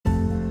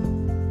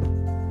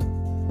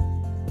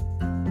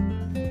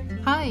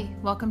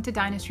Welcome to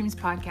Dynastreams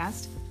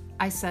Podcast.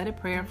 I said a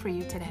prayer for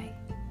you today.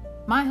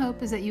 My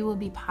hope is that you will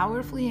be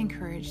powerfully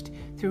encouraged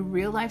through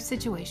real life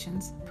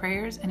situations,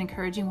 prayers, and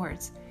encouraging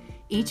words.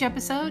 Each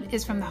episode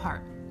is from the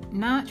heart,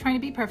 not trying to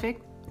be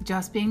perfect,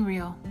 just being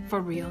real for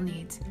real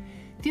needs.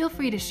 Feel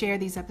free to share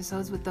these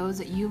episodes with those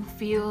that you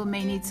feel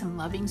may need some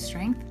loving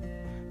strength.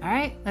 All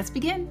right, let's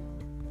begin.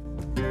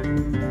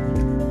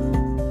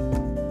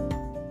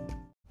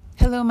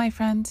 Hello, my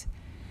friend.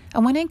 I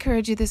want to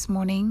encourage you this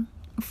morning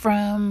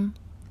from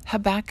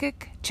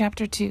Habakkuk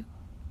chapter 2.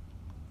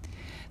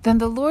 Then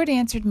the Lord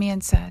answered me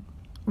and said,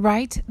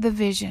 write the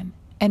vision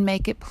and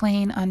make it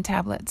plain on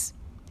tablets,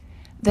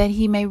 that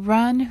he may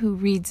run who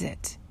reads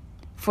it.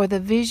 For the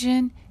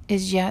vision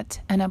is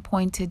yet an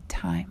appointed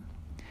time,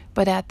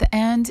 but at the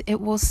end it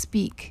will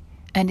speak,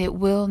 and it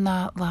will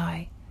not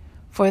lie.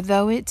 For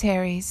though it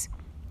tarries,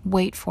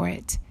 wait for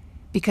it,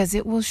 because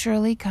it will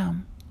surely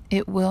come,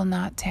 it will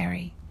not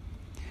tarry.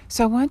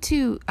 So I want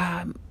to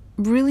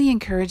really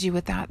encourage you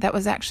with that. That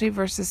was actually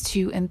verses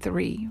 2 and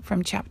 3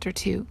 from chapter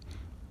 2.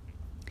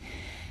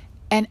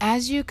 And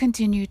as you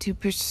continue to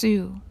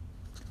pursue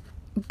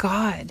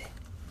God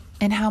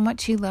and how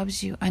much he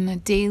loves you on a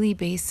daily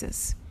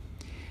basis,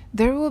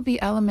 there will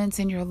be elements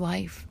in your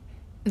life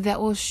that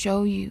will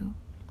show you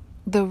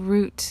the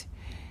root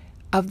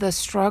of the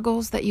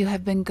struggles that you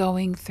have been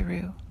going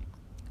through,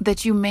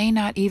 that you may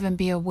not even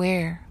be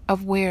aware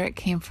of where it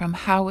came from,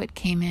 how it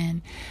came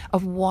in,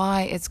 of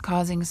why it's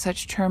causing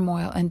such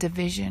turmoil and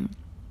division.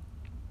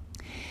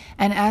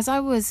 And as I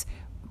was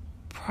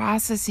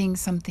processing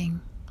something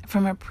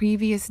from a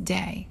previous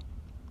day,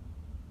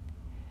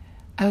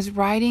 I was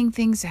writing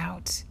things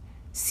out,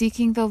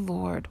 seeking the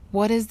Lord.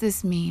 What does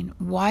this mean?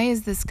 Why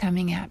is this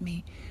coming at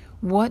me?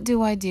 What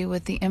do I do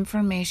with the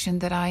information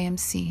that I am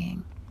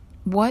seeing?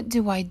 What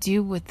do I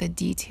do with the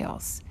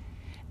details?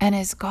 And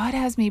as God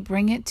has me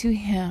bring it to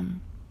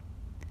him,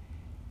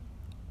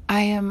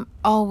 I am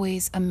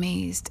always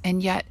amazed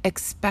and yet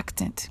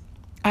expectant.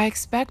 I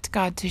expect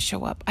God to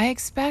show up. I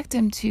expect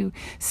him to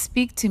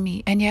speak to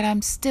me, and yet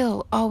I'm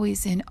still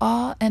always in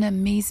awe and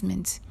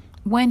amazement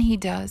when he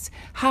does,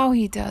 how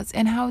he does,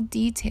 and how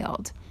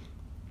detailed.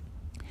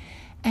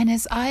 And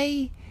as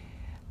I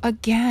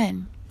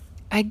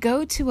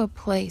go to a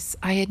place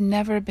I had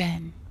never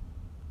been.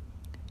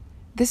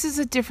 This is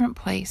a different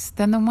place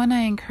than the one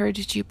I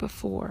encouraged you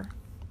before.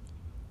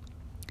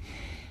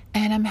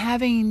 And I'm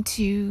having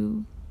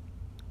to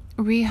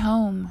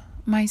rehome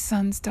my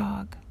son's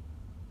dog,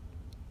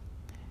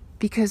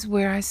 because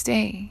where I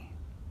stay,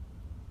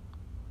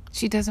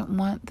 she doesn't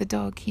want the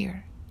dog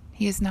here.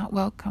 He is not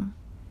welcome.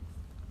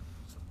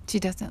 She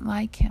doesn't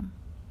like him.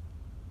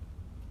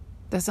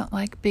 Doesn't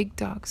like big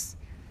dogs.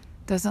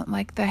 Doesn't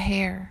like the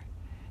hair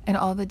and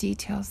all the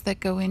details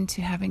that go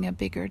into having a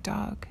bigger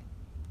dog.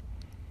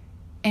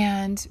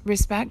 And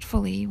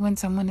respectfully, when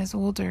someone is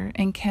older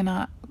and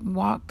cannot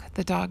walk,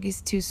 the dog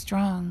is too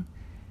strong.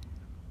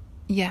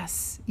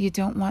 Yes, you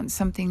don't want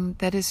something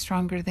that is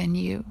stronger than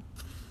you.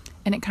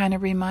 And it kind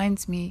of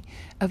reminds me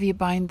of you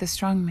bind the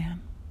strong man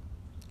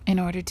in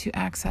order to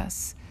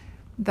access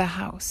the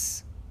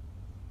house.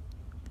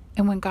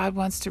 And when God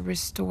wants to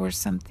restore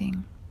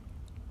something,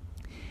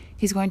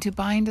 he's going to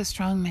bind a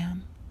strong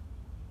man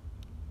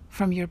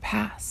from your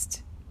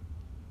past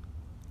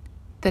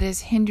that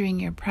is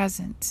hindering your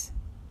present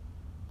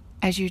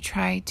as you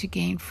try to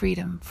gain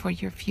freedom for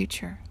your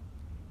future.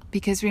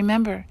 Because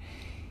remember,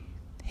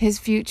 his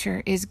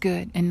future is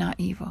good and not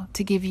evil,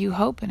 to give you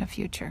hope in a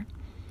future.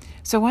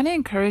 So I want to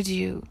encourage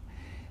you,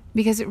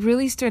 because it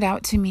really stood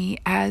out to me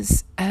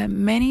as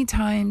many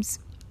times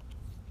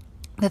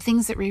the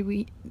things that we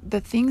read,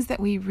 the things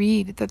that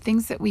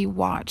we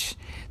watch,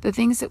 the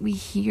things that we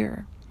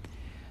hear,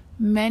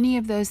 many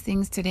of those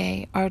things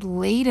today are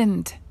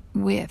laden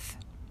with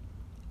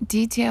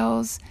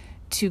details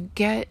to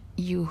get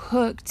you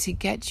hooked, to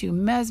get you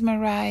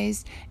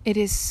mesmerized. It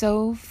is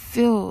so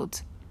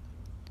filled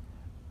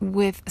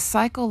with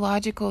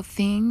psychological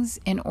things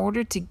in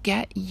order to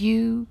get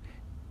you,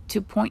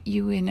 to point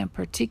you in a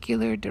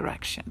particular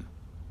direction.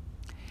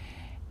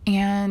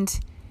 And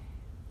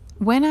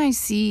when I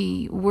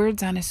see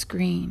words on a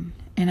screen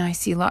and I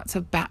see lots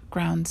of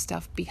background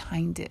stuff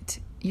behind it,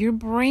 your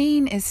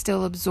brain is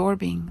still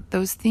absorbing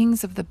those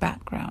things of the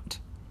background.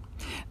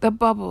 The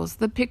bubbles,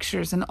 the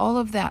pictures, and all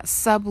of that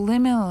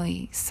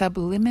subliminally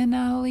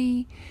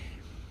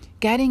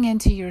getting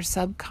into your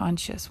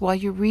subconscious while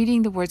you're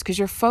reading the words, because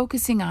you're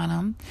focusing on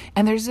them,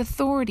 and there's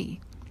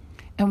authority.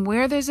 And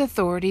where there's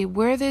authority,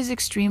 where there's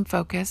extreme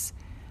focus,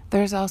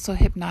 there's also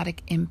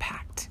hypnotic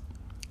impact.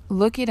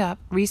 Look it up,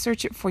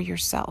 research it for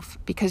yourself,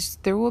 because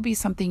there will be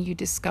something you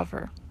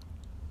discover.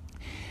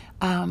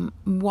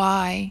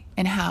 Why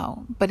and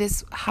how, but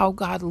it's how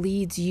God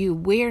leads you,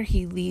 where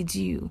he leads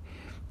you,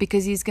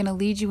 because he's going to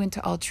lead you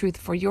into all truth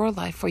for your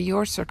life, for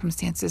your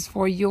circumstances,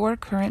 for your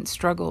current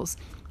struggles,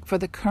 for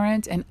the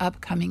current and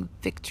upcoming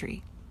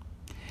victory.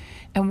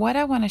 And what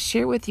I want to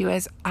share with you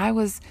as I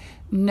was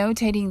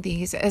notating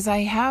these, as I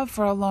have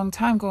for a long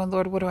time, going,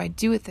 Lord, what do I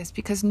do with this?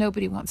 Because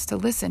nobody wants to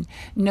listen.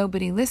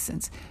 Nobody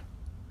listens.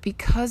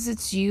 because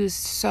it's used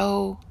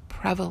so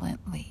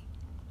prevalently.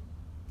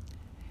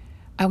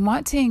 I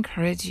want to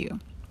encourage you.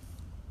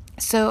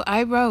 So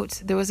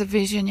there was a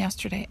vision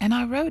yesterday, and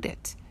I wrote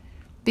it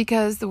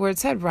because the word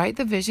said, write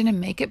the vision and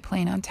make it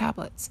plain on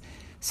tablets.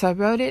 So I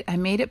wrote it, I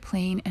made it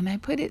plain, and I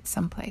put it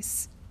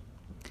someplace.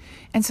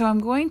 And so I'm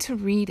going to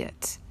read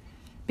it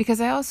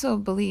because I also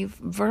believe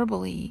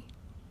verbally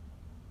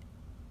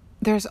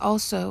there's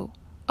also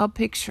a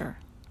picture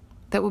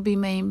that will be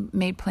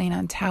made plain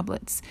on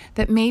tablets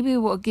that maybe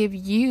will give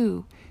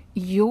you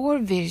your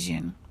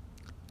vision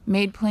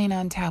made plain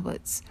on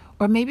tablets.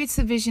 Or maybe it's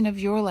the vision of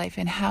your life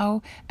and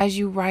how, as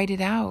you write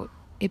it out,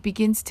 it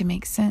begins to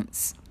make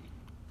sense.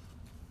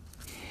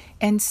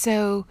 And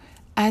so,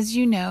 as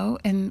you know,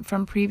 and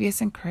from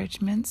previous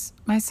encouragements,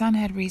 my son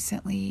had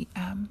recently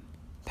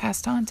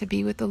passed on to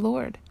be with the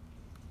Lord.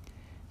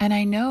 And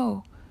I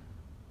know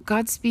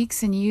God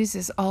speaks and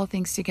uses all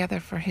things together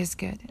for his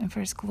good and for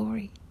his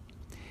glory.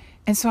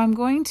 And so I'm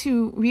going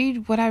to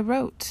read what I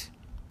wrote,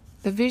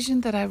 the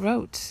vision that I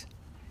wrote.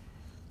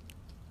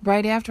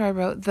 Right after I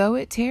wrote, though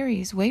it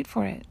tarries, wait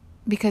for it,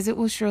 because it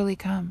will surely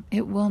come.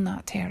 It will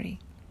not tarry.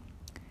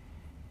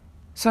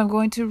 So I'm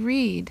going to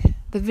read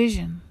the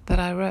vision that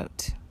I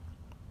wrote.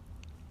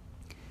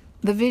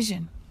 The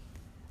vision: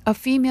 a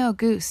female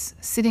goose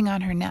sitting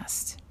on her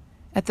nest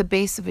at the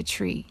base of a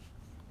tree.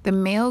 The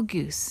male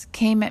goose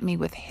came at me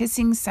with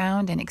hissing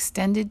sound and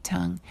extended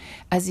tongue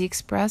as he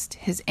expressed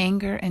his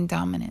anger and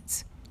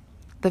dominance.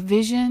 The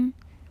vision,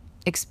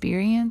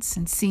 experience,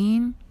 and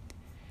scene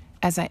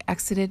as I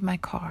exited my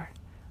car,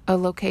 a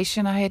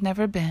location I had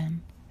never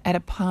been, at a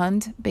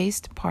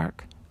pond-based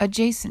park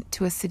adjacent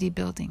to a city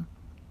building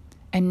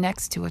and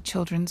next to a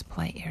children's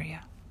play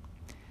area.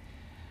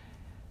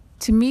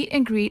 To meet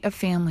and greet a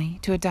family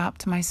to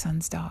adopt my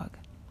son's dog.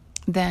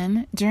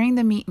 Then, during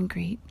the meet and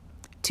greet,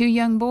 2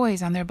 young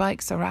boys on their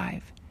bikes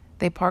arrive.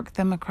 They park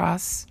them and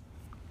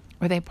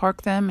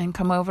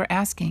come over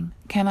asking,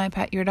 "Can I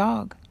pet your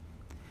dog?"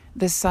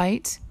 The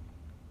sight,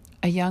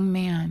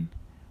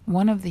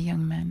 one of the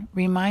young men,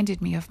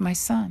 reminded me of my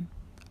son,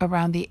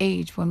 around the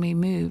age when we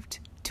moved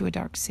to a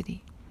dark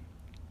city.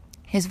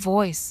 His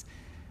voice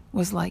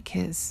was like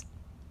his.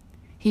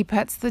 He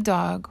pets the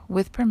dog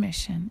with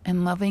permission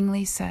and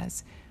lovingly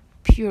says,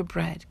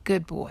 "Purebred,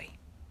 good boy."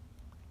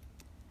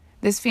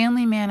 This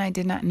family man I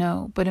did not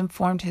know, but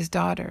informed his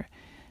daughter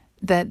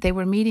that they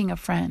were meeting a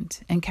friend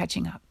and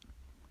catching up,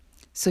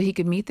 so he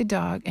could meet the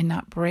dog and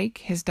not break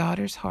his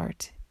daughter's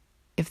heart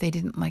if they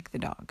didn't like the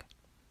dog.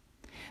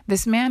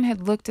 This man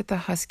had looked at the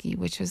husky,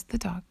 which was the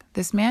dog.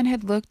 This man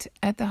had looked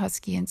at the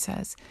husky and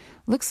says,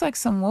 "Looks like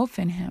some wolf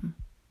in him."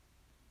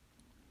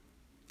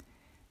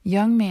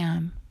 Young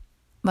man,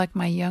 like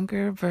my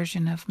younger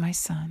version of my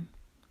son,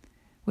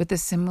 with a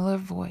similar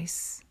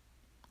voice,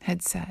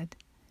 had said,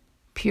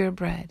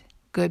 "Purebred,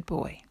 good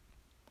boy."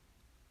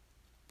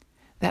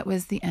 That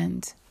was the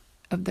end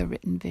of the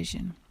written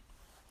vision.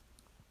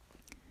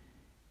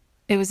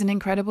 It was an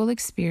incredible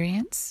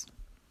experience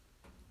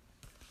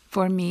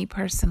for me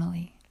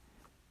personally,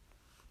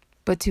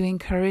 but to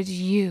encourage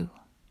you,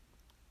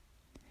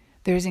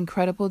 there's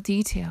incredible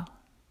detail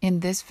in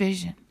this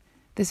vision.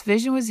 This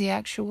vision was the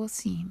actual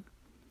scene,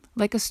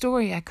 like a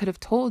story I could have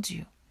told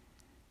you,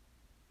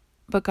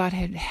 but God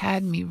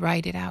had me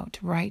write it out,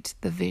 write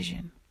the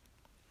vision.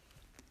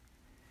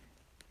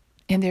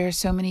 And there are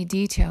so many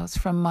details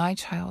from my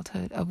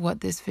childhood of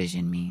what this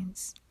vision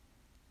means.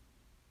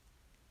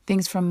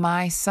 Things from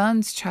my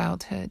son's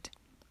childhood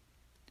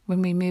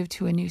when we moved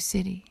to a new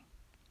city,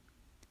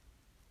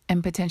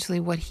 and potentially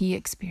what he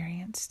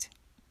experienced.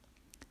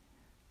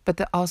 But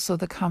also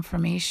the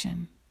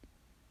confirmation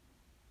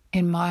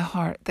in my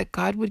heart that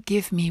God would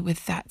give me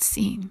with that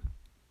scene.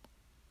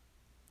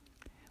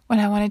 When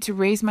I wanted to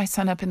raise my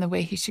son up in the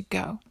way he should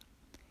go,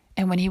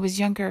 and when he was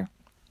younger,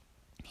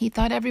 he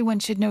thought everyone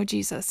should know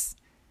Jesus.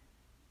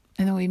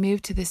 And then we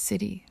moved to this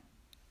city,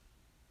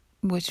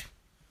 which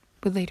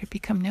would later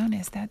become known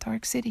as that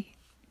dark city.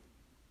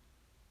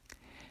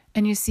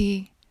 And you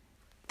see,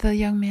 the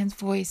young man's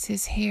voice,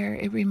 his hair,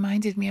 it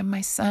reminded me of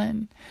my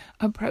son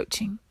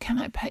approaching. "Can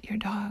I pet your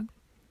dog?"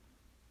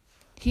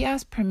 He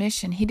asked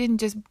permission. He didn't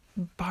just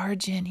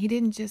barge in. He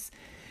didn't just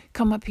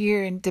come up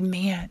here and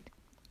demand,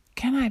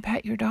 "Can I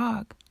pet your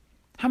dog?"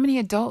 How many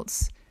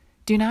adults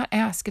do not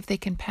ask if they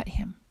can pet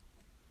him?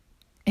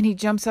 And he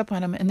jumps up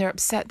on them, and they're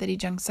upset that he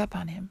jumps up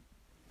on him.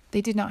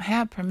 They did not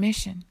have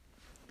permission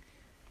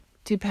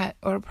to pet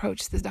or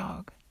approach the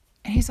dog.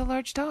 And he's a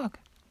large dog.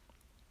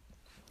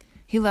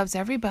 He loves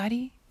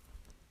everybody.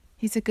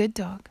 He's a good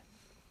dog.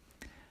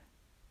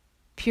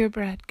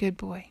 Purebred, good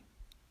boy.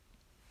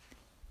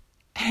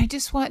 And I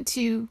just want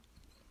to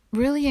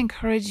really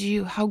encourage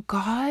you how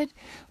God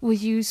will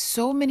use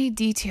so many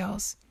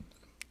details.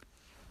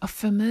 A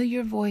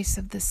familiar voice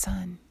of the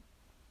Son.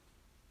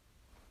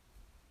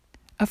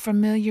 A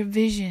familiar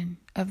vision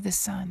of the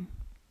Son.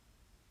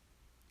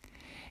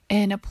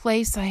 In a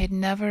place I had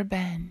never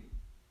been.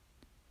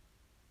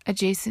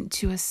 Adjacent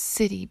to a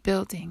city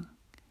building.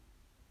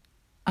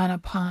 On a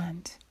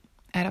pond.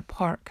 At a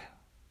park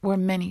where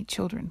many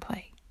children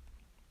play.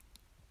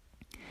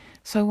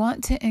 So I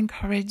want to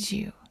encourage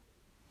you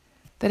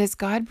that as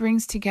God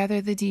brings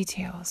together the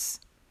details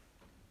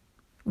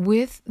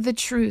with the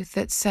truth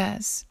that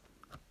says,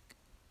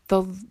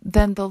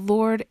 then the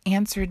Lord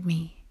answered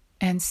me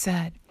and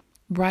said,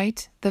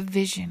 write the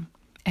vision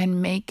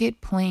and make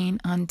it plain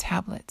on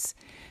tablets,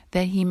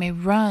 that he may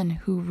run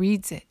who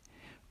reads it.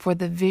 For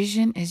the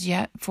vision is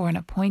yet for an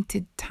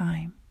appointed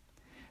time,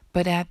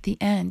 but at the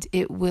end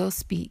it will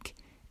speak,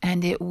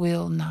 and it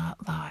will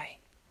not lie.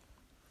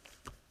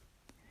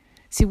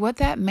 See, what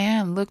that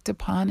man looked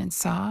upon and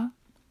saw,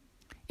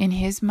 in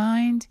his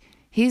mind,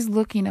 he's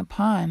looking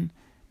upon,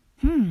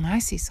 I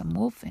see some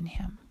wolf in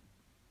him.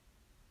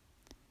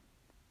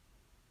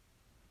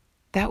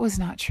 That was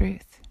not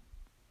truth.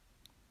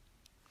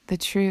 The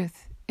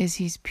truth is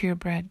he's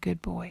purebred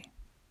good boy.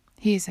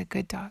 He is a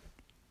good dog.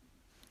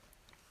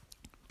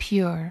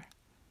 Pure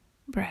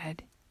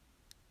bred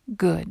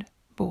good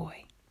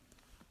boy.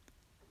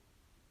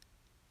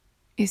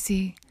 You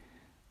see,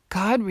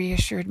 God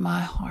reassured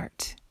my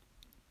heart.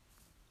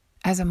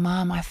 As a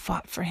mom, I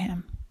fought for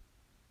him.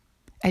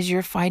 As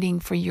you're fighting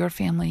for your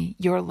family,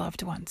 your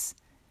loved ones,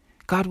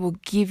 God will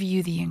give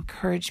you the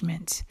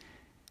encouragement.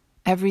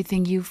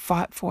 Everything you've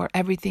fought for,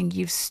 everything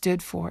you've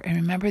stood for. And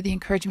remember the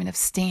encouragement of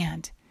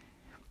stand,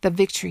 the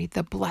victory,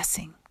 the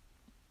blessing.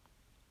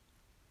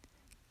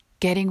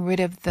 Getting rid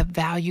of the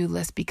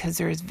valueless because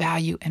there is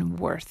value and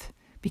worth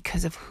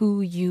because of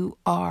who you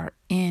are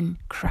in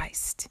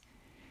Christ.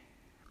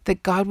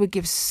 That God would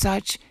give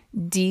such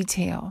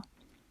detail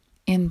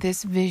in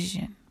this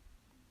vision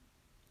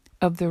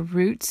of the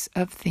roots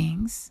of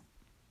things,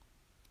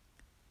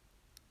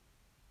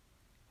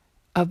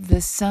 of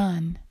the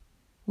Son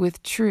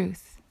with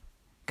truth,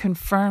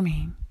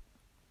 confirming,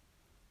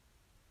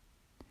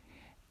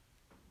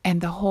 and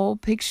the whole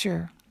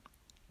picture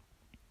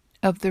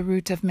of the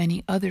root of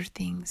many other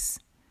things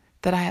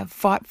that I have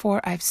fought for,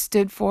 I've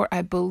stood for,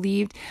 I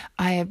believed,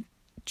 I have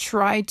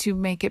tried to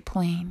make it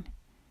plain,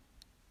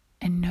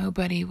 and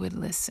nobody would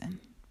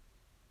listen.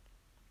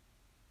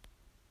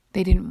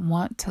 They didn't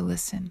want to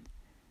listen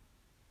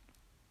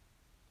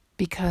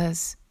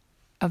because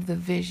of the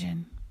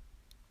vision,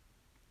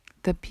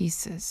 the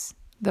pieces,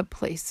 the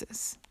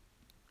places,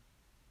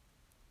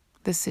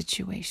 the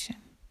situation.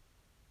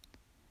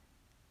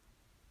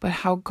 But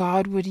how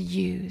God would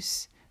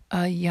use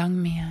a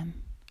young man,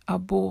 a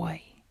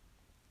boy,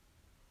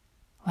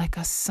 like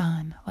a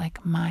son,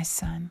 like my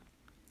son,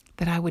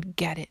 that I would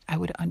get it, I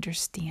would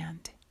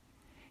understand.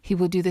 He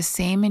will do the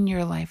same in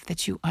your life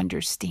that you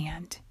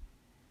understand.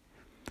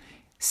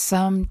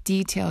 Some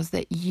details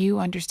that you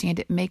understand,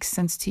 it makes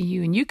sense to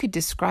you, and you could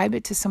describe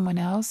it to someone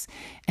else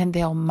and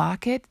they'll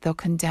mock it, they'll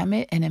condemn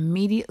it, and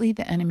immediately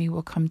the enemy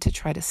will come to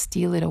try to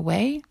steal it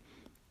away.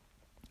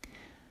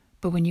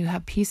 But when you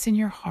have peace in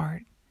your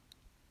heart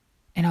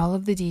and all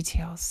of the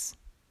details,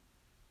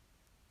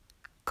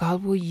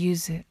 God will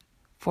use it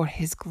for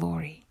his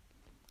glory.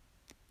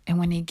 And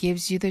when he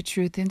gives you the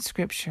truth in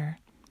Scripture,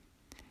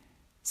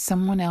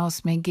 someone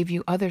else may give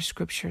you other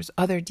scriptures,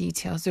 other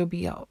details. There'll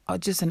be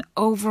just an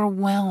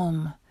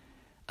overwhelm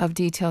of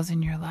details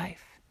in your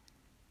life.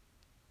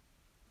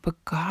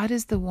 But God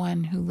is the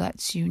one who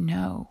lets you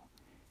know,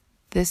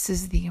 this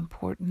is the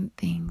important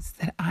things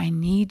that I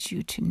need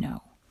you to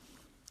know.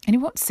 And he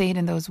won't say it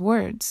in those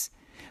words,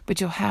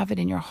 but you'll have it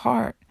in your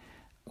heart.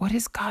 What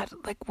is God,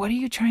 what are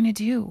you trying to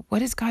do?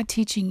 What is God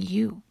teaching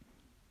you?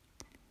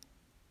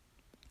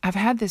 I've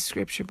had this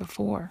scripture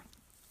before.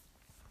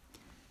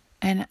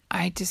 And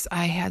I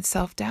had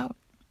self-doubt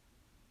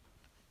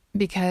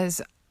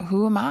because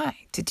who am I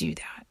to do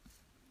that?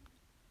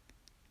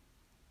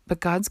 But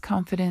God's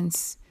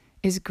confidence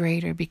is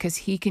greater because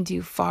he can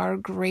do far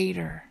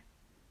greater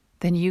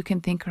than you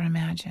can think or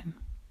imagine.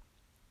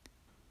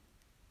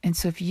 And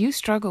so if you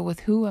struggle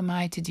with who am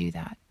I to do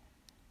that,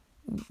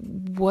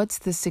 what's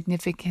the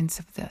significance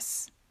of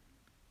this?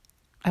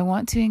 I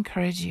want to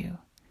encourage you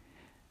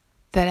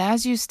that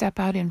as you step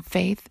out in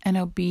faith and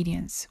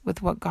obedience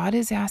with what God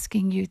is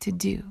asking you to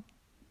do,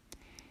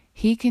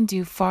 he can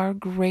do far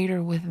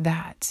greater with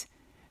that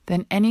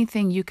than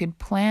anything you could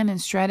plan and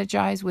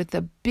strategize with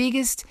the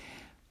biggest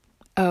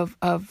of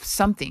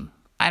something.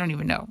 I don't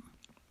even know.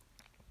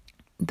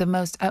 The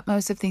most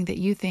utmost of thing that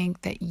you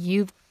think that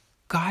you've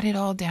got it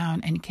all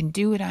down and can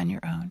do it on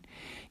your own.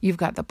 You've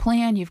got the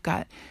plan. You've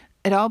got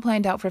it all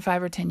planned out for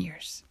 5 or 10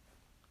 years.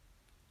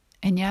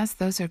 And yes,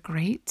 those are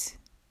great.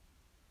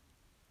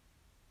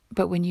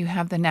 But when you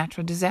have the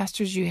natural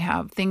disasters, you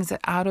have things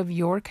that are out of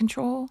your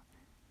control,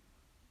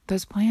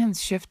 those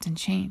plans shift and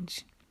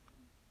change.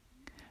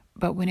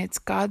 But when it's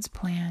God's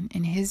plan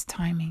and his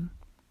timing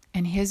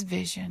and his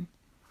vision,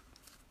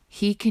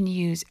 he can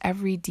use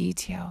every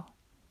detail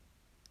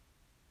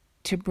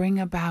to bring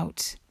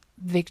about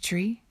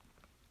victory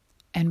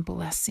and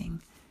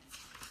blessing.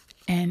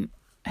 And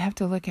I have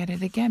to look at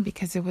it again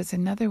because there was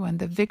another one,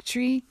 the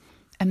victory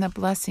and the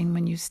blessing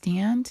when you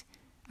stand,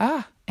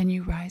 and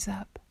you rise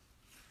up.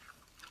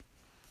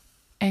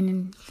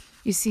 And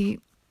you see,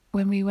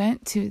 when we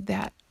went to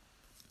that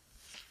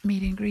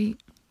meet and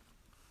greet,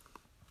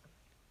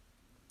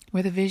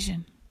 with a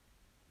vision,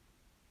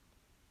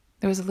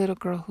 There was a little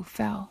girl who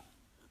fell.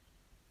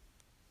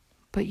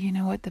 But you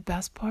know what the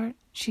best part?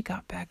 She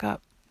got back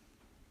up.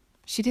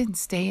 She didn't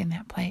stay in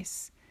that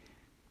place.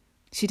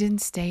 She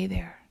didn't stay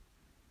there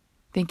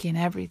thinking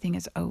everything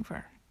is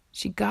over.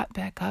 She got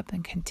back up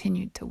and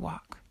continued to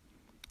walk.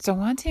 So I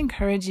want to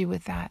encourage you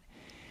with that.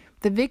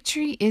 The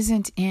victory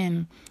isn't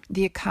in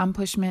the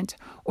accomplishment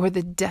or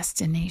the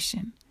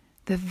destination.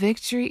 The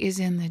victory is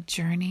in the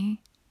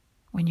journey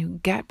when you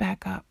get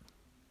back up.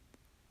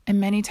 And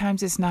many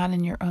times it's not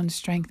in your own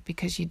strength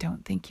because you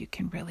don't think you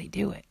can really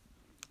do it.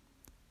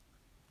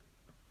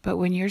 But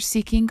when you're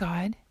seeking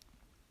God,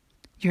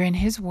 you're in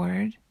His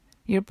Word,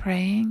 you're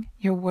praying,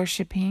 you're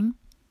worshiping,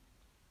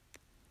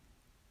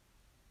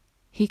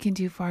 He can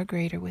do far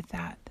greater with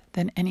that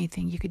than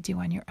anything you could do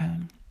on your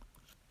own.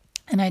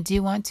 And I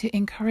do want to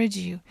encourage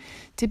you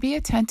to be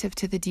attentive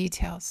to the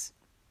details.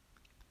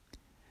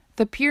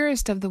 The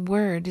purest of the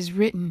Word is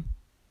written,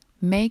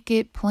 make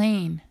it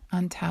plain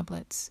on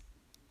tablets.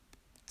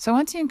 So I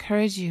want to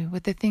encourage you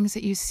with the things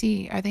that you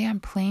see. Are they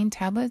on plain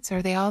tablets?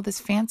 Are they all this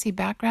fancy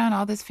background,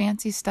 all this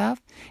fancy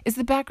stuff? Is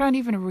the background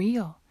even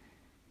real?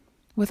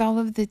 With all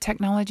of the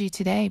technology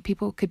today,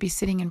 people could be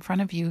sitting in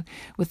front of you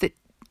with the,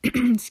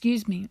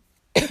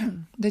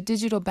 the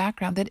digital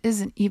background that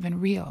isn't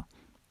even real.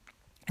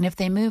 And if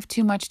they move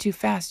too much too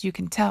fast, you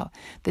can tell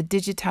the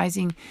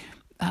digitizing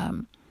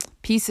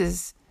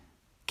pieces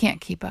can't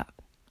keep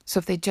up. So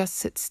if they just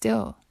sit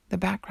still, the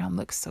background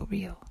looks so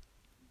real.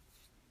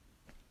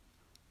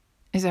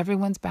 Is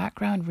everyone's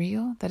background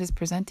real that is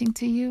presenting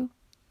to you?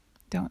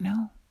 Don't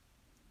know.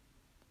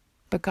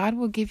 But God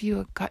will give you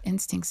a gut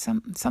instinct.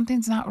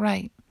 Something's not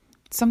right.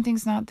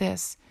 Something's not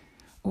this.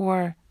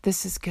 Or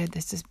this is good,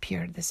 this is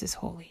pure, this is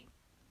holy.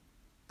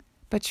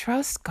 But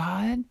trust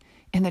God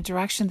in the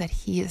direction that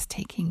He is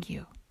taking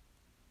you.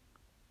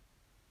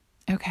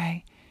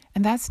 Okay?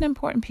 And that's an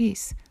important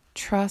piece.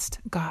 Trust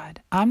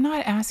God. I'm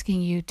not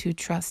asking you to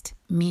trust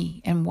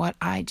me and what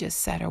I just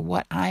said or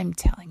what I'm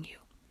telling you.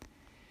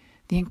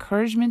 The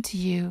encouragement to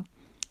you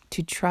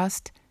to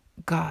trust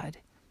God,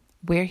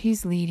 where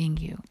He's leading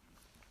you.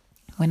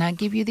 When I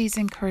give you these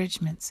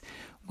encouragements,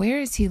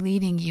 where is He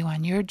leading you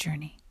on your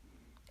journey?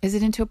 Is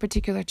it into a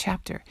particular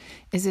chapter?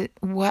 Is it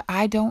what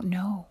I don't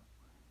know?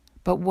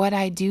 But what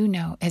I do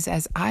know is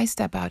as I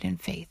step out in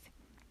faith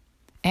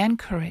and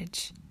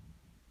courage,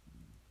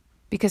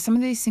 because some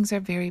of these things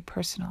are very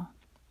personal.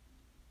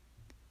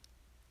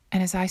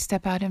 And as I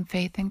step out in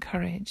faith and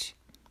courage,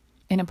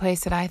 in a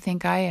place that I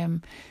think I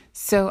am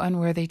so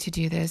unworthy to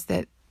do this,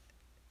 that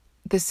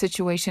the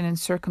situation and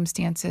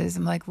circumstances,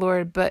 I'm like,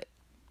 Lord, but,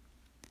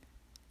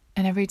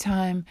 and every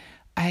time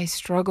I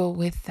struggle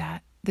with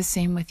that, the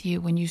same with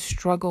you, when you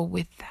struggle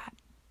with that,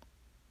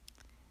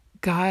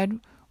 God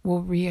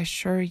will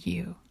reassure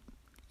you.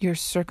 Your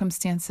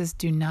circumstances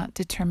do not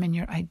determine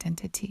your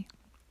identity.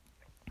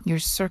 Your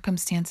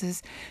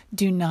circumstances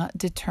do not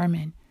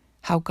determine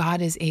how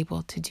God is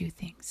able to do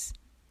things,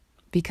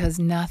 because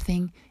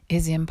nothing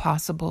is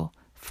impossible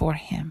for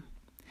Him.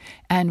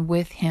 And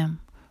with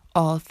Him,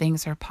 all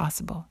things are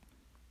possible.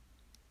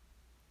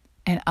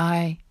 And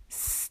I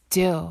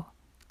still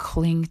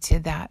cling to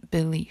that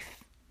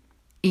belief,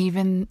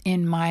 even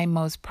in my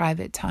most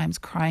private times,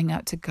 crying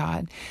out to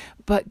God,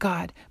 but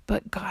God,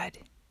 but God.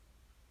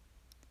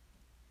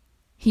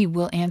 He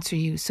will answer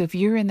you. So if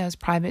you're in those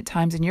private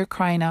times and you're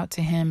crying out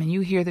to Him and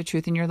you hear the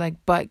truth and you're like,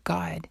 but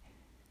God,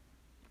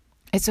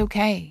 it's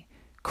okay.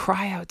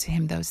 Cry out to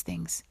Him those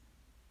things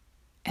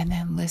and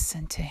then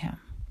listen to Him.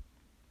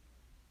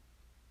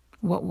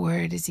 What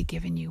word has He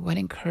given you? What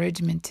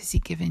encouragement has He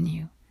given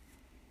you?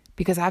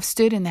 Because I've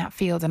stood in that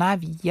field and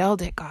I've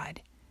yelled at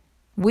God.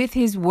 With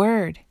His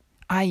word,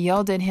 I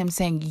yelled at Him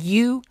saying,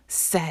 you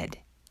said.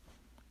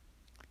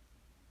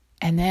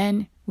 And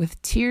then with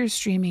tears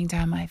streaming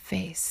down my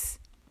face,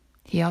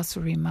 He also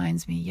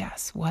reminds me,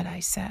 yes, what I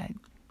said.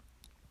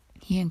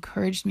 He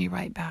encouraged me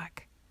right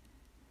back.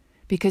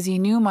 Because He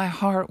knew my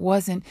heart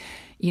wasn't,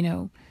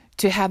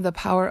 to have the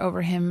power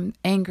over Him,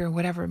 anger,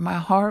 whatever. My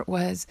heart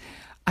was,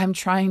 I'm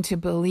trying to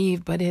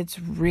believe, but it's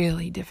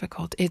really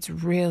difficult. It's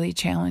really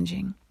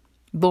challenging.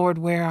 Lord,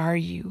 where are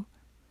you?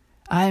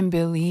 I'm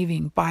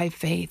believing by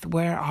faith.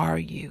 Where are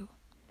you?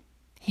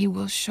 He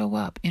will show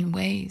up in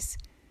ways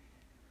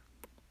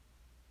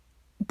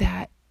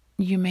that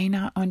you may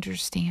not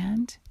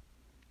understand.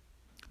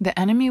 The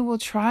enemy will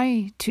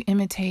try to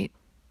imitate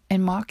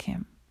and mock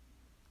Him.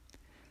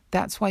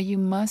 That's why you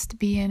must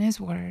be in His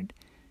word.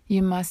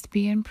 You must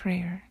be in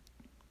prayer.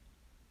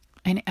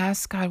 And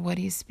ask God what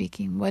He's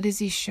speaking. What is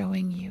He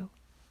showing you?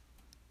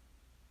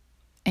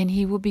 And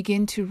He will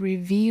begin to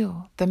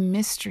reveal the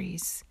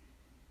mysteries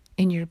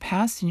in your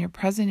past, in your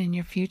present, in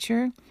your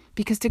future.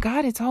 Because to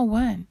God, it's all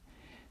one.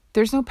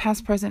 There's no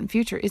past, present, and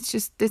future.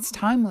 It's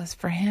timeless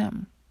for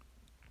Him.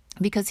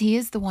 Because He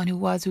is the one who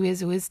was, who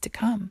is to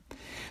come.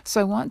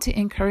 So I want to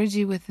encourage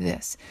you with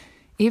this.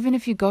 Even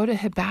if you go to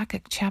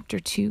Habakkuk chapter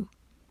 2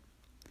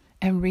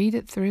 and read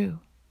it through,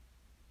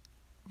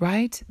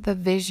 write the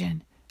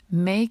vision.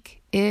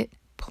 Make it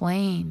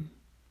plain.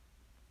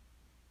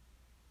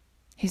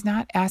 He's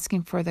not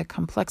asking for the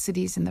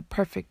complexities and the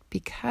perfect,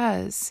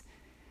 because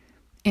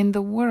in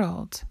the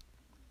world,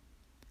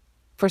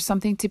 for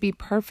something to be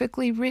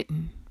perfectly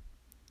written,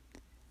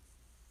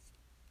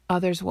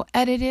 others will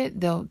edit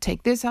it. They'll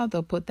take this out.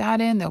 They'll put that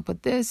in. They'll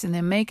put this and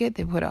then make it.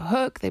 They put a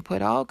hook. They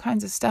put all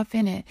kinds of stuff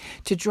in it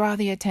to draw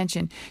the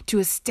attention, to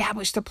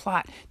establish the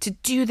plot, to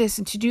do this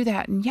and to do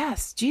that. And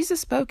yes,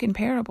 Jesus spoke in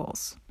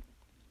parables.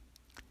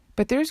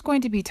 But there's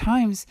going to be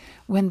times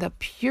when the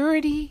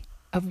purity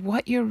of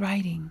what you're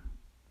writing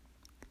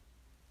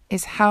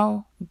is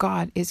how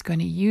God is going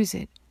to use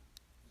it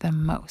the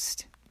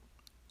most.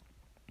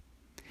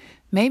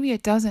 Maybe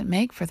it doesn't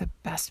make for the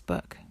best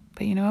book,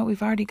 but you know what?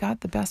 We've already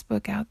got the best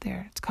book out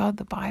there. It's called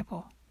the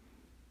Bible.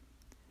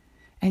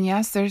 And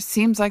yes, there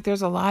seems like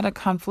there's a lot of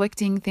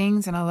conflicting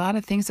things and a lot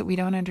of things that we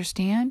don't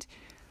understand.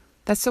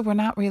 That's so we're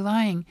not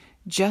relying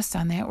just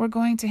on that. We're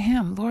going to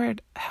Him.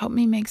 Lord, help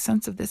me make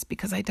sense of this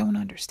because I don't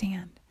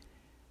understand.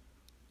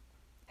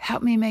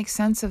 Help me make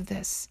sense of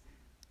this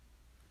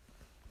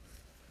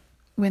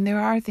when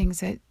there are things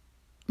that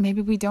maybe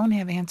we don't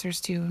have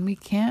answers to and we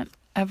can't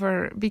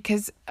ever,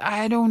 because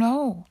I don't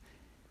know.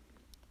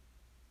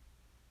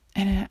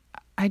 And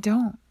I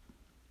don't.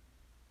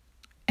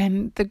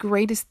 And the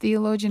greatest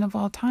theologian of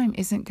all time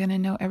isn't going to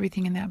know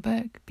everything in that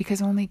book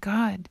because only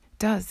God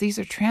does. These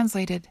are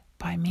translated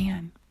by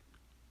man.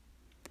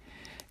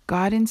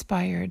 God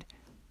inspired,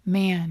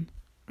 man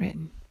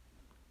written.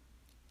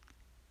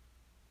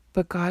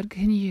 But God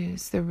can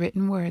use the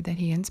written word that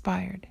He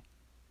inspired.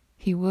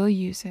 He will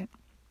use it.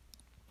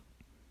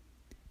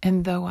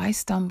 And though I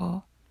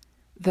stumble,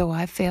 though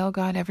I fail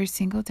God every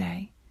single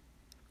day,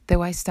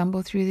 though I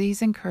stumble through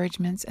these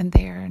encouragements and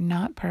they are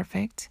not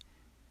perfect,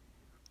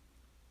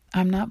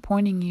 I'm not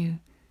pointing you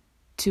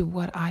to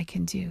what I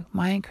can do.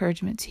 My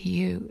encouragement to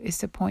you is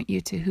to point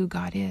you to who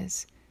God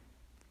is,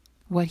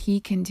 what He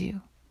can do,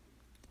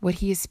 what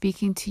He is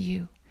speaking to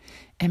you.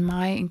 And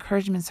my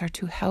encouragements are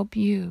to help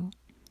you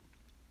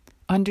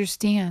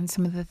understand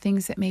some of the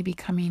things that may be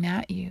coming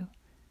at you,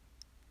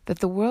 that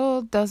the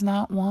world does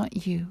not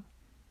want you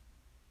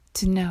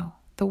to know.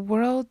 The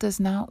world does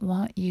not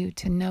want you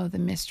to know the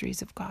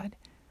mysteries of God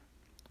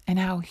and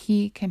how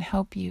He can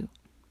help you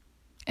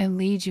and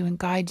lead you and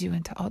guide you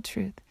into all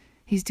truth.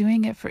 He's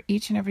doing it for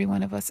each and every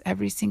one of us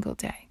every single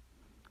day.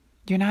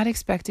 You're not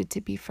expected to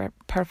be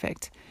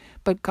perfect,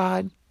 but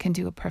God can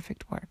do a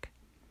perfect work.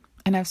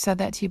 And I've said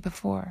that to you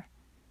before.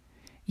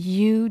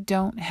 You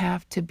don't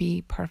have to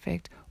be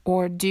perfect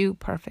or do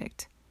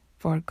perfect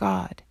for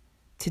God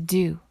to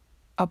do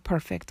a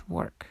perfect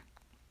work.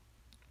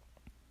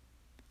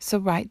 So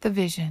write the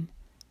vision,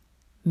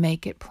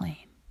 make it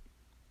plain.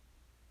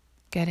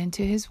 Get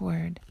into His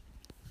word,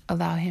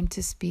 allow Him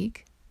to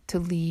speak, to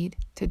lead,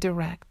 to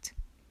direct.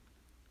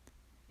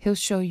 He'll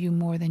show you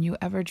more than you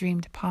ever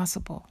dreamed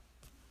possible.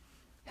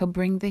 He'll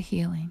bring the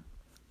healing.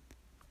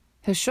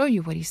 He'll show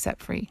you what He set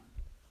free.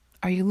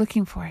 Are you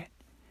looking for it?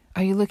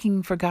 Are you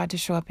looking for God to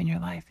show up in your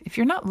life? If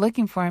you're not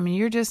looking for Him and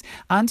you're just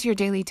onto your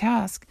daily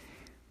task,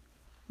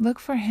 look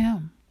for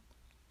Him.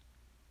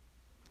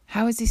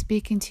 How is He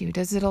speaking to you?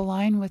 Does it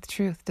align with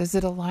truth? Does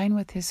it align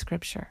with His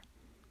scripture?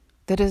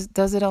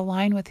 Does it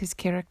align with His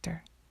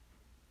character?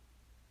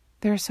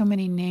 There are so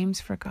many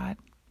names for God.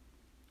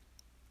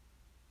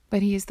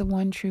 But He is the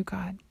one true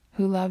God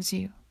who loves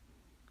you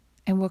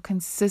and will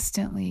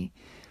consistently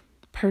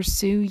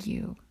pursue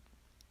you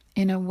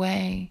in a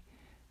way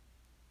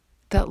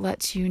that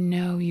lets you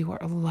know you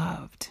are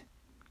loved,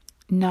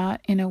 not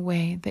in a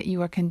way that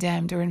you are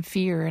condemned or in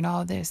fear and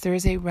all this. There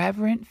is a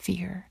reverent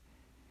fear.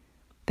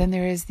 Then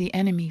there is the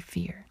enemy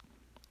fear.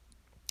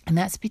 And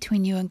that's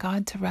between you and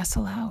God to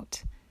wrestle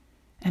out.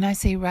 And I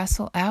say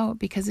wrestle out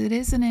because it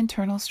is an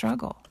internal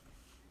struggle.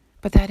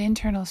 But that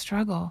internal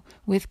struggle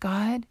with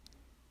God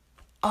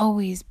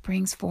always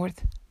brings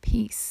forth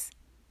peace.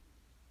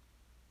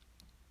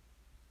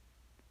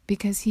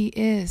 Because He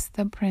is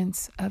the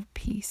Prince of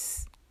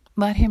Peace.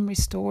 Let Him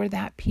restore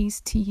that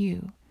peace to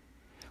you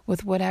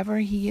with whatever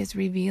He is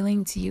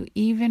revealing to you,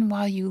 even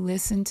while you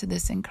listen to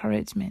this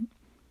encouragement.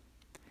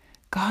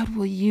 God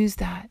will use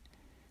that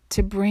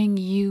to bring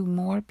you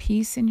more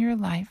peace in your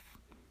life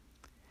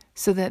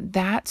so that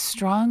that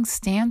strong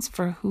stance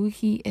for who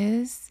He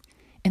is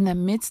in the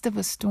midst of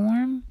a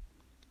storm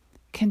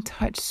can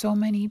touch so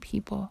many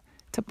people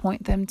to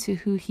point them to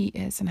who He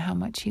is and how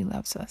much He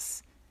loves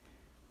us.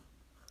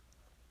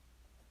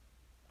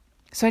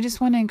 So I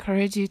just want to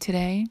encourage you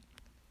today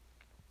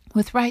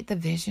with write the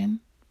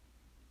vision.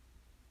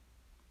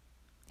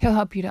 He'll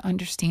help you to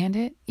understand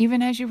it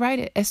even as you write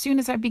it. As soon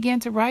as I began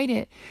to write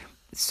it,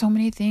 so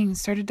many things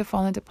started to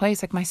fall into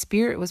place. Like my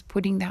spirit was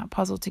putting that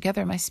puzzle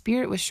together. My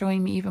spirit was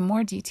showing me even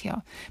more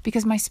detail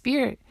because my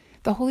spirit,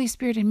 the Holy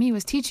Spirit in me,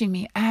 was teaching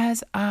me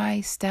as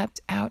I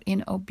stepped out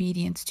in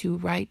obedience to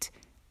write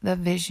the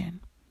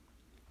vision,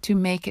 to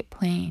make it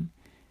plain,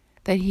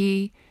 that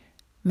He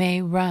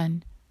may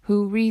run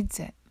who reads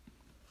it.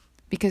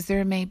 Because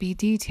there may be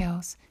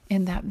details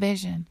in that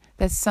vision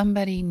that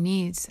somebody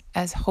needs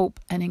as hope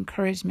and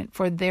encouragement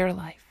for their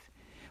life.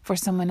 for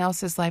someone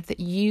else's life that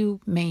you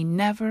may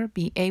never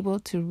be able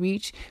to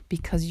reach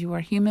because you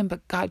are human,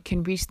 but God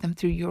can reach them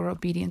through your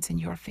obedience and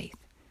your faith.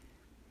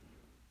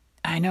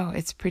 I know,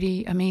 it's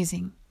pretty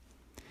amazing.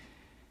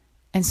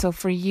 And so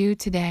for you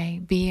today,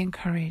 be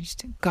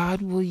encouraged.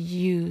 God will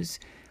use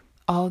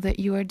all that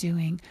you are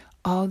doing,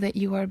 all that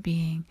you are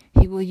being.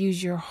 He will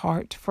use your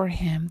heart for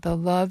Him, the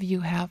love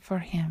you have for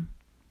Him.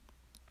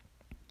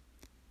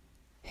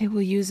 He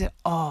will use it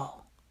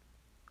all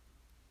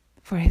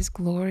for His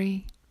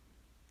glory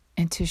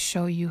and to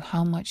show you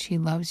how much He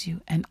loves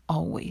you and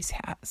always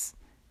has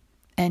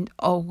and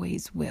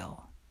always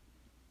will.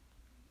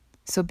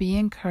 So be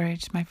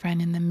encouraged, my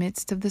friend, in the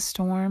midst of the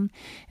storm,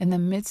 in the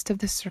midst of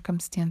the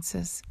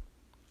circumstances.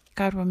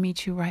 God will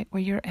meet you right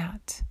where you're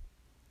at.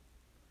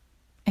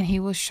 And He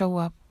will show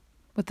up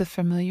with the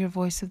familiar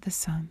voice of the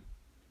Son,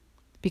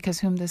 because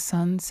whom the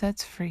Son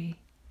sets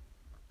free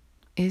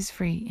is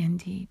free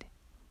indeed.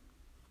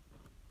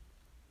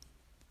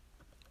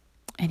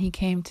 And He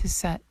came to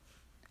set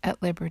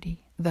at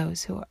liberty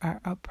those who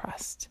are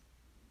oppressed.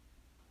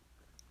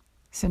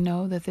 So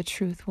know that the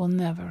truth will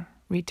never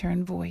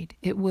return void.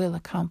 It will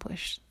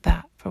accomplish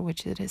that for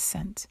which it is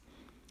sent.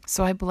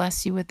 So I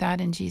bless you with that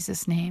in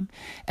Jesus' name.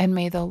 And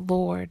may the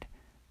Lord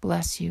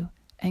bless you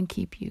and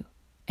keep you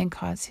and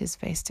cause His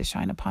face to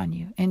shine upon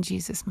you. In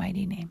Jesus'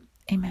 mighty name.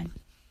 Amen.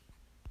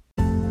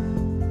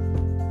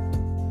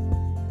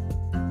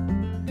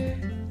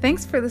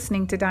 Thanks for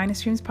listening to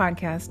Dynastream's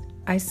podcast,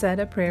 I Said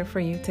a Prayer for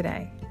You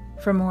Today.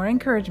 For more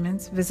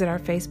encouragements, visit our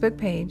Facebook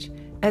page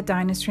at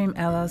Dynastream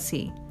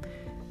LLC.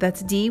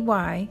 That's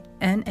DYNASTREAM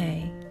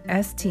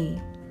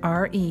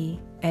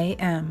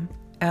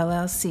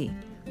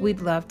LLC.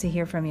 We'd love to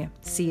hear from you.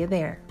 See you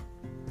there.